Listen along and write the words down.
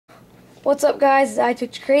What's up, guys? It's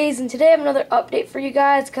ITouchCrazze, and today I have another update for you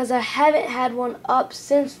guys because I haven't had one up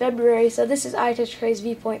since February. So this is ITouchCrazze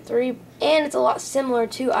v.3, and it's a lot similar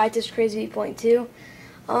to ITouchCrazze v.2.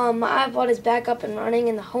 My iPod is back up and running,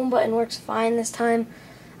 and the home button works fine this time.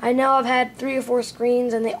 I know I've had 3 or 4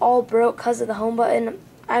 screens, and they all broke because of the home button.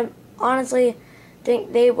 I honestly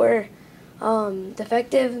think they were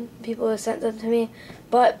defective. People have sent them to me.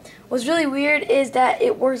 But what's really weird is that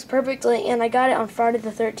it works perfectly, and I got it on Friday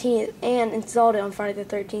the 13th and installed it on Friday the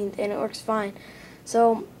 13th, and it works fine.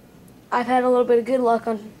 So I've had a little bit of good luck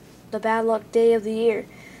on the bad luck day of the year.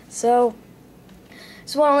 So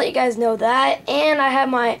just want to let you guys know that. And I have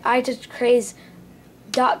my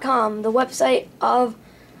ITouchCrazze.com, the website of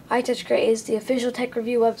ITouchCrazze, the official tech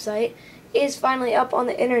review website, is finally up on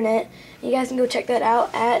the internet. You guys can go check that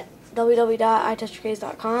out at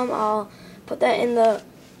www.itouchcrazze.com. I'll put that in the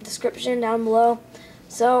description down below.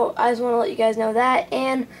 So I just want to let you guys know that.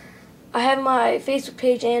 And I have my Facebook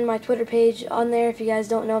page and my Twitter page on there if you guys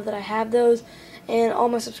don't know that I have those. And all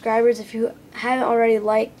my subscribers, if you haven't already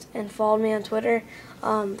liked and followed me on Twitter,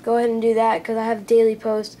 go ahead and do that because I have daily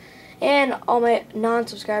posts. And all my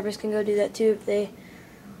non-subscribers can go do that too if they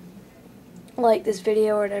like this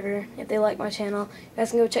video or whatever, if they like my channel. You guys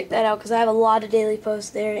can go check that out because I have a lot of daily posts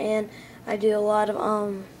there, and I do a lot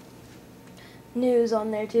of news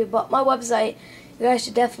on there too. But my website, you guys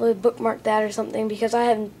should definitely bookmark that or something because I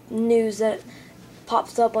have news that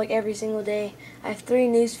pops up like every single day. I have 3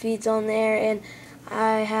 news feeds on there, and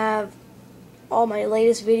I have all my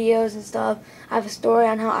latest videos and stuff. I have a story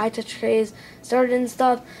on how ITouchCrazze started and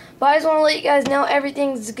stuff. But I just want to let you guys know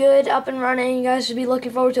everything's good, up and running. You guys should be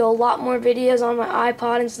looking forward to a lot more videos on my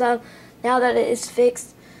iPod and stuff now that it is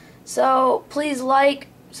fixed. So please like,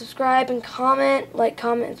 subscribe, and comment. Like,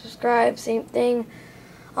 comment, and subscribe, same thing.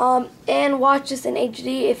 And watch this in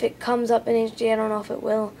HD if it comes up in HD. I don't know if it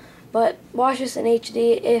will, but watch this in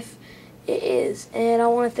HD if it is. And I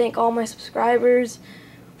want to thank all my subscribers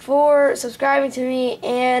for subscribing to me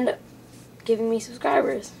and giving me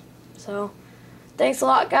subscribers. So thanks a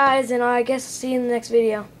lot, guys, and I guess I'll see you in the next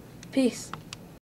video. Peace.